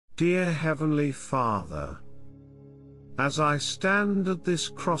Dear Heavenly Father, as I stand at this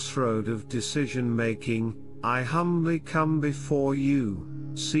crossroad of decision-making, I humbly come before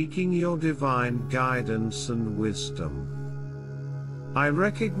you, seeking your divine guidance and wisdom. I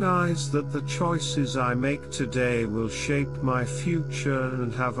recognize that the choices I make today will shape my future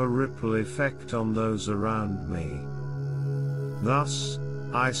and have a ripple effect on those around me. Thus,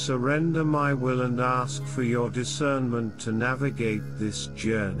 I surrender my will and ask for your discernment to navigate this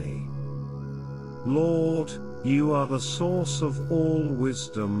journey. Lord, you are the source of all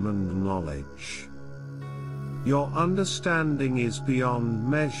wisdom and knowledge. Your understanding is beyond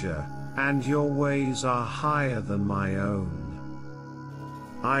measure, and your ways are higher than my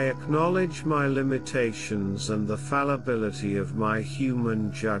own. I acknowledge my limitations and the fallibility of my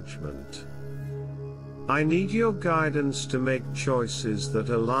human judgment. I need your guidance to make choices that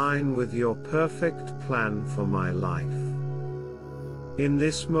align with your perfect plan for my life. In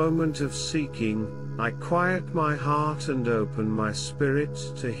this moment of seeking, I quiet my heart and open my spirit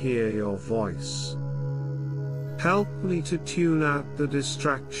to hear your voice. Help me to tune out the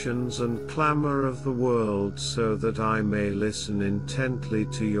distractions and clamor of the world so that I may listen intently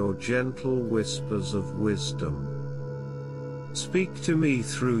to your gentle whispers of wisdom. Speak to me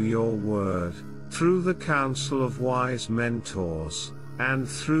through your word, through the counsel of wise mentors, and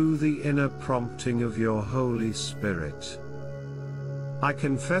through the inner prompting of your Holy Spirit. I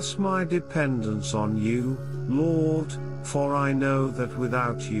confess my dependence on you, Lord, for I know that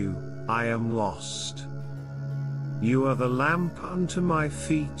without you, I am lost. You are the lamp unto my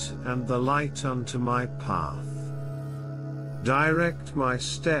feet and the light unto my path. Direct my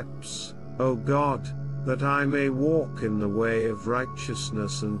steps, O God, that I may walk in the way of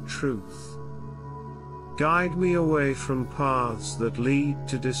righteousness and truth. Guide me away from paths that lead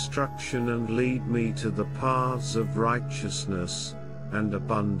to destruction and lead me to the paths of righteousness and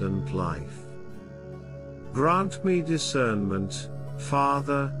abundant life. Grant me discernment,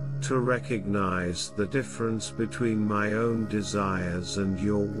 Father, to recognize the difference between my own desires and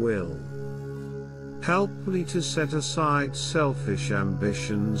your will. Help me to set aside selfish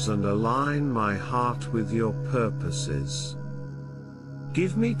ambitions and align my heart with your purposes.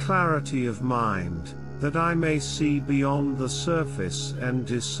 Give me clarity of mind, that I may see beyond the surface and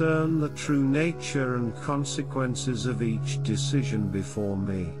discern the true nature and consequences of each decision before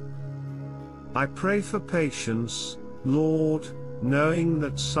me. I pray for patience, Lord, knowing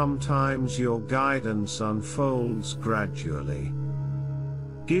that sometimes your guidance unfolds gradually.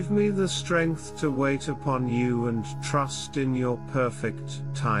 Give me the strength to wait upon you and trust in your perfect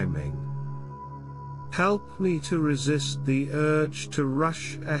timing. Help me to resist the urge to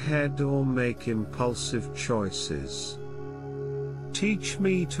rush ahead or make impulsive choices. Teach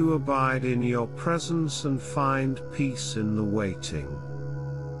me to abide in your presence and find peace in the waiting.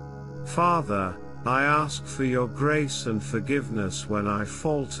 Father, I ask for your grace and forgiveness when I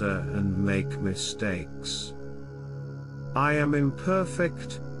falter and make mistakes. I am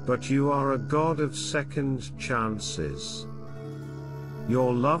imperfect, but you are a God of second chances.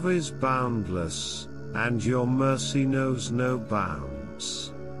 Your love is boundless, and your mercy knows no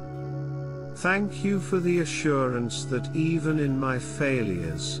bounds. Thank you for the assurance that even in my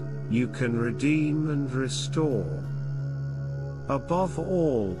failures, you can redeem and restore. Above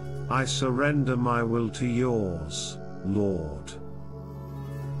all, I surrender my will to yours, Lord.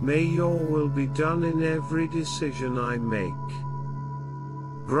 May your will be done in every decision I make.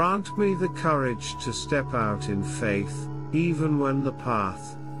 Grant me the courage to step out in faith, even when the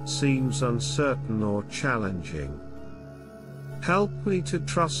path seems uncertain or challenging. Help me to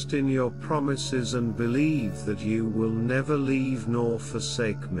trust in your promises and believe that you will never leave nor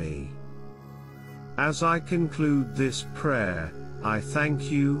forsake me. As I conclude this prayer, I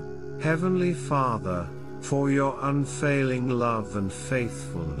thank you, Heavenly Father, for your unfailing love and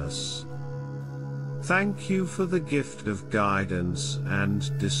faithfulness. Thank you for the gift of guidance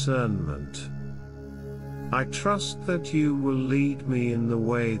and discernment. I trust that you will lead me in the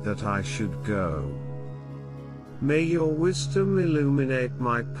way that I should go. May your wisdom illuminate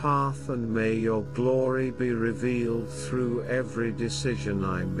my path and may your glory be revealed through every decision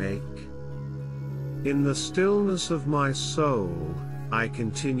I make. In the stillness of my soul, I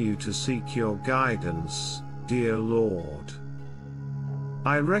continue to seek your guidance, dear Lord.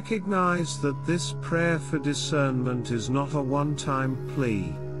 I recognize that this prayer for discernment is not a one-time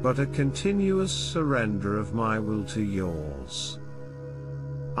plea, but a continuous surrender of my will to yours.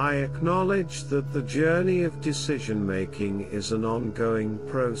 I acknowledge that the journey of decision-making is an ongoing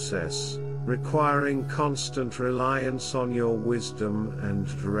process, requiring constant reliance on your wisdom and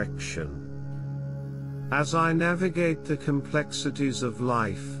direction. As I navigate the complexities of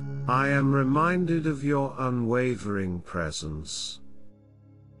life, I am reminded of your unwavering presence.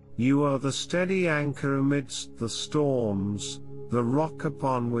 You are the steady anchor amidst the storms, the rock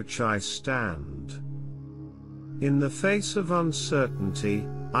upon which I stand. In the face of uncertainty,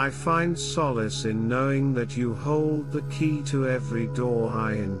 I find solace in knowing that you hold the key to every door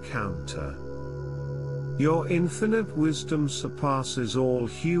I encounter. Your infinite wisdom surpasses all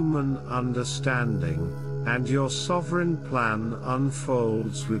human understanding, and your sovereign plan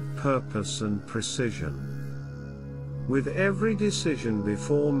unfolds with purpose and precision. With every decision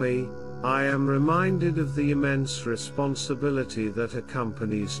before me, I am reminded of the immense responsibility that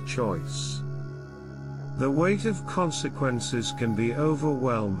accompanies choice. The weight of consequences can be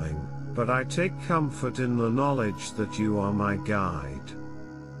overwhelming, but I take comfort in the knowledge that you are my guide.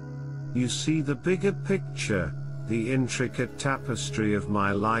 You see the bigger picture, the intricate tapestry of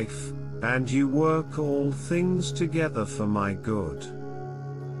my life, and you work all things together for my good.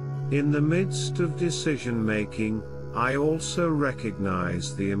 In the midst of decision-making, I also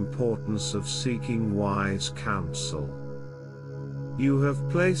recognize the importance of seeking wise counsel. You have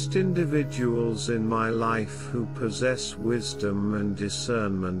placed individuals in my life who possess wisdom and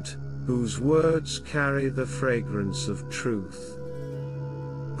discernment, whose words carry the fragrance of truth.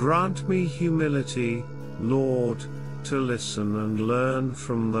 Grant me humility, Lord, to listen and learn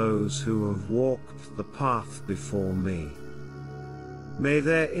from those who have walked the path before me. May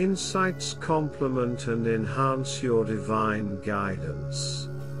their insights complement and enhance your divine guidance.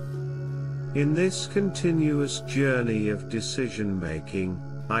 In this continuous journey of decision-making,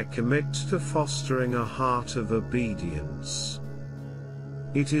 I commit to fostering a heart of obedience.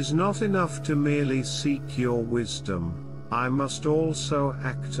 It is not enough to merely seek your wisdom, I must also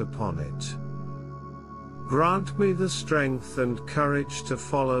act upon it. Grant me the strength and courage to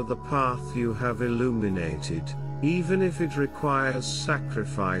follow the path you have illuminated, even if it requires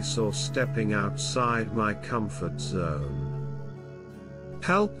sacrifice or stepping outside my comfort zone.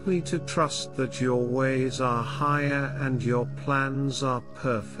 Help me to trust that your ways are higher and your plans are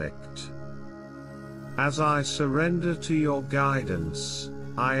perfect. As I surrender to your guidance,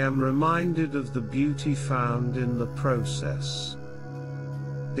 I am reminded of the beauty found in the process.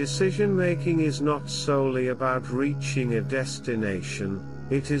 Decision-making is not solely about reaching a destination,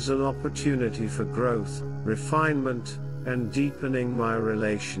 it is an opportunity for growth, refinement, and deepening my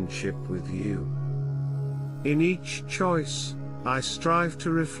relationship with you. In each choice, I strive to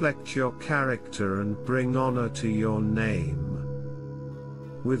reflect your character and bring honor to your name.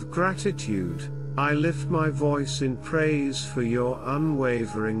 With gratitude, I lift my voice in praise for your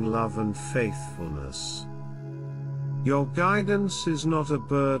unwavering love and faithfulness. Your guidance is not a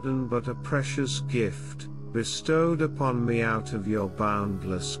burden but a precious gift, bestowed upon me out of your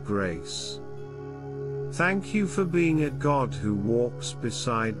boundless grace. Thank you for being a God who walks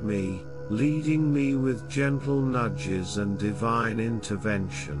beside me, leading me with gentle nudges and divine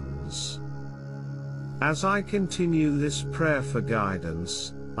interventions. As I continue this prayer for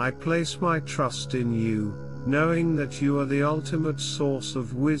guidance, I place my trust in you, knowing that you are the ultimate source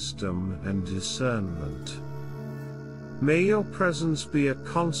of wisdom and discernment. May your presence be a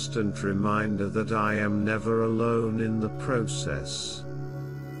constant reminder that I am never alone in the process.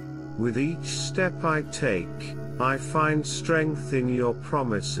 With each step I take, I find strength in your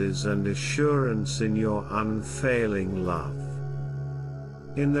promises and assurance in your unfailing love.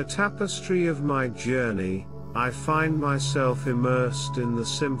 In the tapestry of my journey, I find myself immersed in the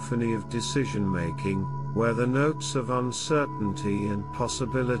symphony of decision-making, where the notes of uncertainty and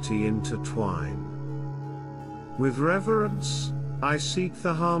possibility intertwine. With reverence, I seek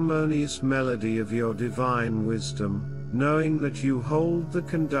the harmonious melody of your divine wisdom, knowing that you hold the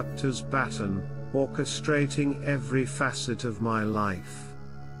conductor's baton, orchestrating every facet of my life.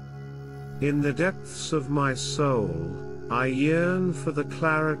 In the depths of my soul, I yearn for the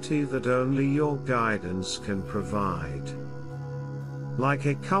clarity that only your guidance can provide. Like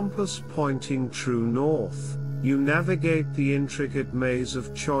a compass pointing true north, you navigate the intricate maze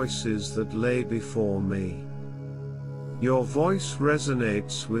of choices that lay before me. Your voice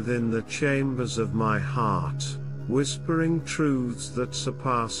resonates within the chambers of my heart, whispering truths that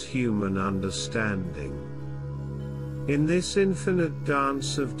surpass human understanding. In this infinite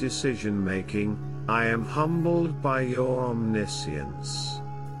dance of decision-making, I am humbled by your omniscience.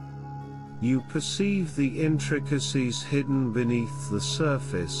 You perceive the intricacies hidden beneath the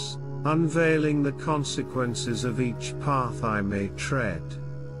surface, unveiling the consequences of each path I may tread.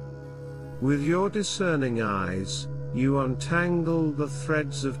 With your discerning eyes, you untangle the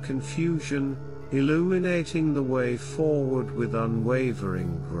threads of confusion, illuminating the way forward with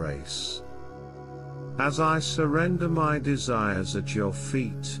unwavering grace. As I surrender my desires at your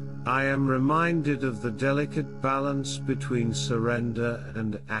feet, I am reminded of the delicate balance between surrender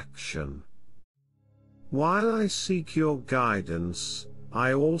and action. While I seek your guidance,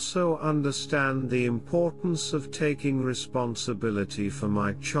 I also understand the importance of taking responsibility for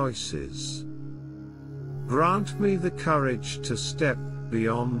my choices. Grant me the courage to step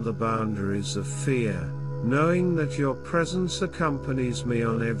beyond the boundaries of fear, knowing that your presence accompanies me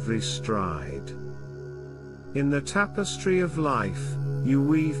on every stride. In the tapestry of life, you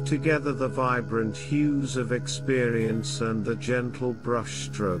weave together the vibrant hues of experience and the gentle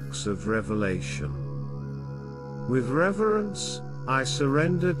brushstrokes of revelation. With reverence, I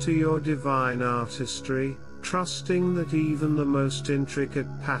surrender to your divine artistry, trusting that even the most intricate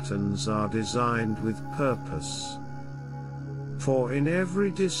patterns are designed with purpose. For in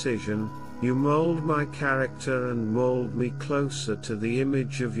every decision, you mold my character and mold me closer to the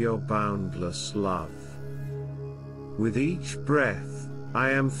image of your boundless love. With each breath,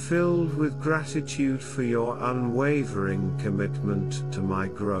 I am filled with gratitude for your unwavering commitment to my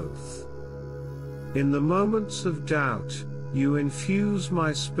growth. In the moments of doubt, you infuse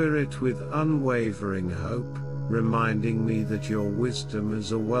my spirit with unwavering hope, reminding me that your wisdom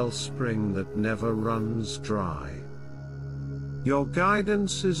is a wellspring that never runs dry. Your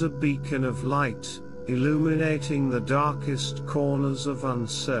guidance is a beacon of light, illuminating the darkest corners of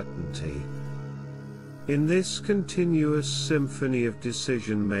uncertainty. In this continuous symphony of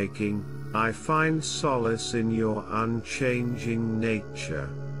decision-making, I find solace in your unchanging nature.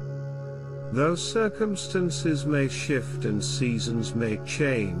 Though circumstances may shift and seasons may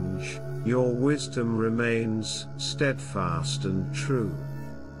change, your wisdom remains steadfast and true.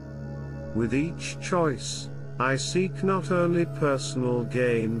 With each choice, I seek not only personal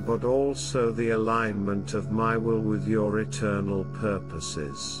gain but also the alignment of my will with your eternal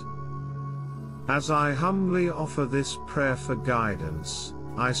purposes. As I humbly offer this prayer for guidance,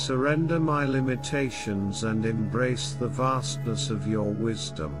 I surrender my limitations and embrace the vastness of your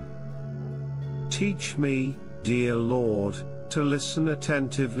wisdom. Teach me, dear Lord, to listen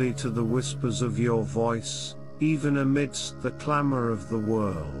attentively to the whispers of your voice, even amidst the clamor of the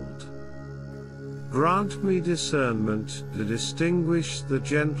world. Grant me discernment to distinguish the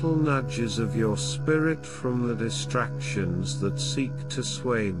gentle nudges of your Spirit from the distractions that seek to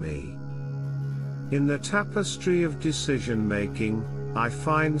sway me. In the tapestry of decision-making, I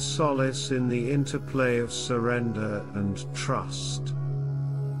find solace in the interplay of surrender and trust.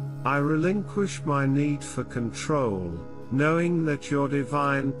 I relinquish my need for control, knowing that your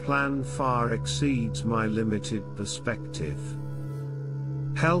divine plan far exceeds my limited perspective.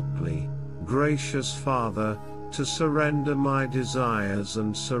 Help me, gracious Father, to surrender my desires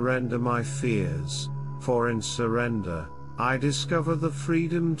and surrender my fears, for in surrender, I discover the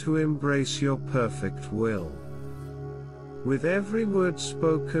freedom to embrace your perfect will. With every word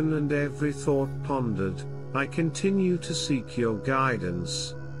spoken and every thought pondered, I continue to seek your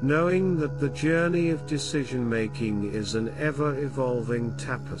guidance, knowing that the journey of decision-making is an ever-evolving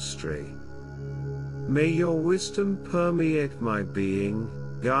tapestry. May your wisdom permeate my being,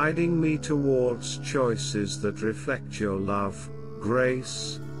 guiding me towards choices that reflect your love,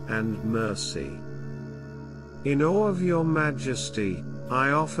 grace, and mercy. In awe of your majesty,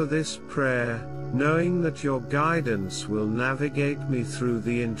 I offer this prayer, knowing that your guidance will navigate me through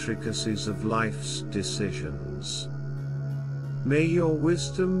the intricacies of life's decisions. May your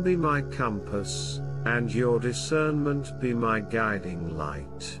wisdom be my compass, and your discernment be my guiding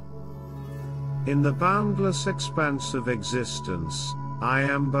light. In the boundless expanse of existence, I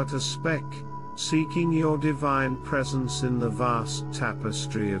am but a speck, seeking your divine presence in the vast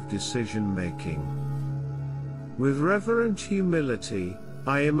tapestry of decision-making. With reverent humility,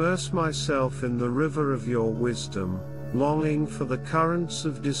 I immerse myself in the river of your wisdom, longing for the currents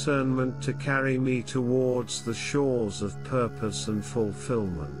of discernment to carry me towards the shores of purpose and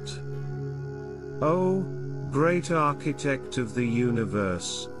fulfillment. O great architect of the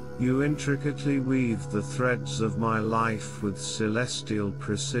universe, you intricately weave the threads of my life with celestial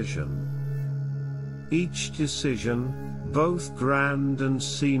precision. Each decision, both grand and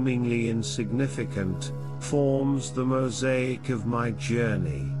seemingly insignificant, forms the mosaic of my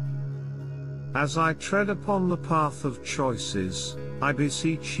journey. As I tread upon the path of choices, I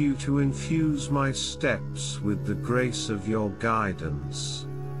beseech you to infuse my steps with the grace of your guidance.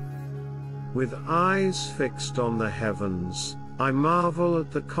 With eyes fixed on the heavens, I marvel at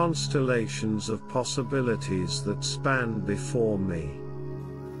the constellations of possibilities that span before me.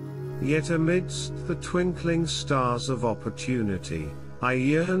 Yet amidst the twinkling stars of opportunity, I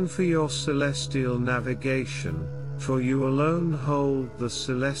yearn for your celestial navigation, for you alone hold the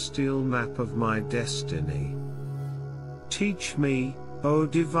celestial map of my destiny. Teach me, O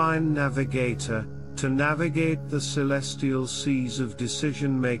divine navigator, to navigate the celestial seas of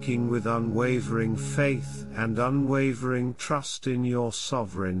decision-making with unwavering faith and unwavering trust in your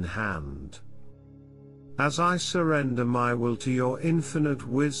sovereign hand. As I surrender my will to your infinite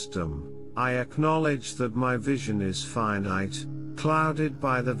wisdom, I acknowledge that my vision is finite, clouded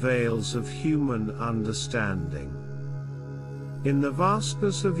by the veils of human understanding. In the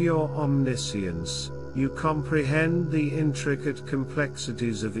vastness of your omniscience, you comprehend the intricate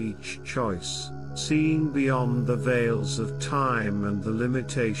complexities of each choice, seeing beyond the veils of time and the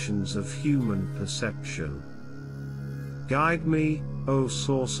limitations of human perception. Guide me, O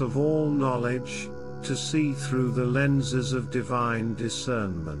source of all knowledge, to see through the lenses of divine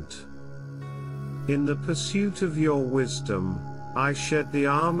discernment. In the pursuit of your wisdom, I shed the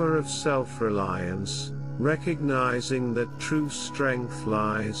armor of self-reliance, recognizing that true strength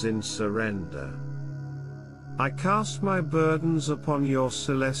lies in surrender. I cast my burdens upon your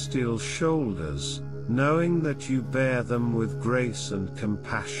celestial shoulders, knowing that you bear them with grace and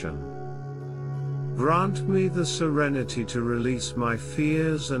compassion. Grant me the serenity to release my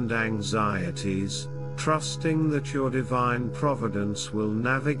fears and anxieties, trusting that your divine providence will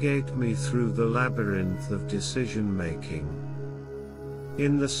navigate me through the labyrinth of decision-making.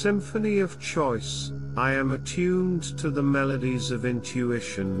 In the symphony of choice, I am attuned to the melodies of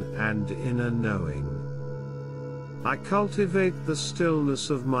intuition and inner knowing. I cultivate the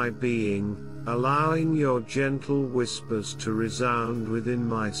stillness of my being, allowing your gentle whispers to resound within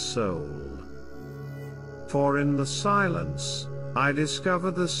my soul. For in the silence, I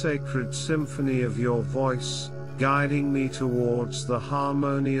discover the sacred symphony of your voice, guiding me towards the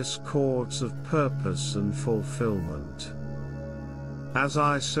harmonious chords of purpose and fulfillment. As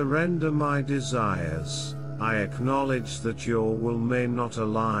I surrender my desires, I acknowledge that your will may not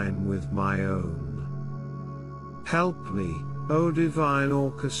align with my own. Help me, O divine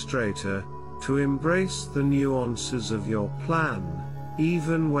orchestrator, to embrace the nuances of your plan,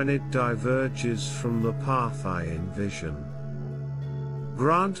 even when it diverges from the path I envision.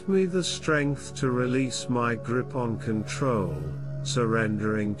 Grant me the strength to release my grip on control,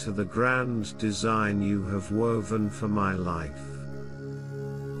 surrendering to the grand design you have woven for my life.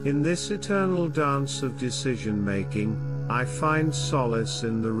 In this eternal dance of decision-making, I find solace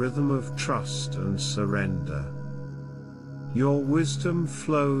in the rhythm of trust and surrender. Your wisdom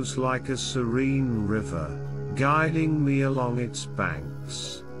flows like a serene river, guiding me along its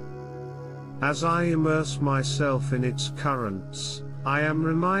banks. As I immerse myself in its currents, I am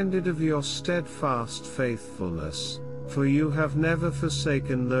reminded of your steadfast faithfulness, for you have never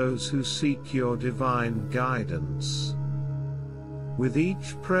forsaken those who seek your divine guidance. With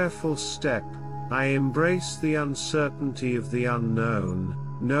each prayerful step, I embrace the uncertainty of the unknown,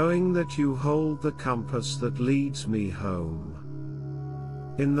 knowing that you hold the compass that leads me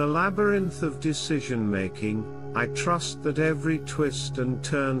home. In the labyrinth of decision-making, I trust that every twist and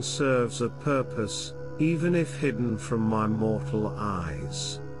turn serves a purpose, even if hidden from my mortal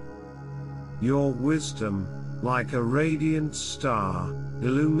eyes. Your wisdom, like a radiant star,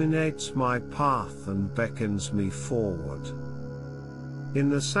 illuminates my path and beckons me forward. In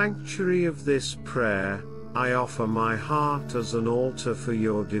the sanctuary of this prayer, I offer my heart as an altar for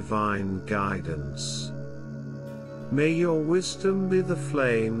your divine guidance. May your wisdom be the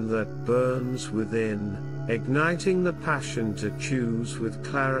flame that burns within, igniting the passion to choose with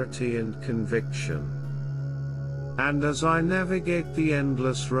clarity and conviction. And as I navigate the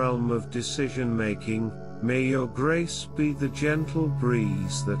endless realm of decision-making, may your grace be the gentle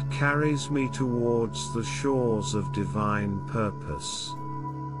breeze that carries me towards the shores of divine purpose.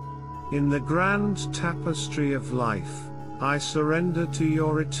 In the grand tapestry of life, I surrender to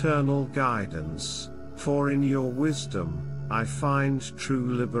your eternal guidance, for in your wisdom, I find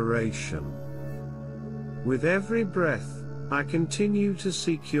true liberation. With every breath, I continue to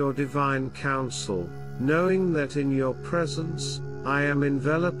seek your divine counsel, knowing that in your presence, I am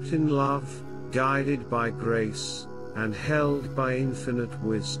enveloped in love, guided by grace, and held by infinite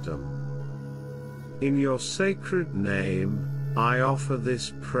wisdom. In your sacred name, I offer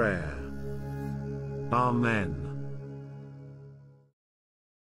this prayer. Amen.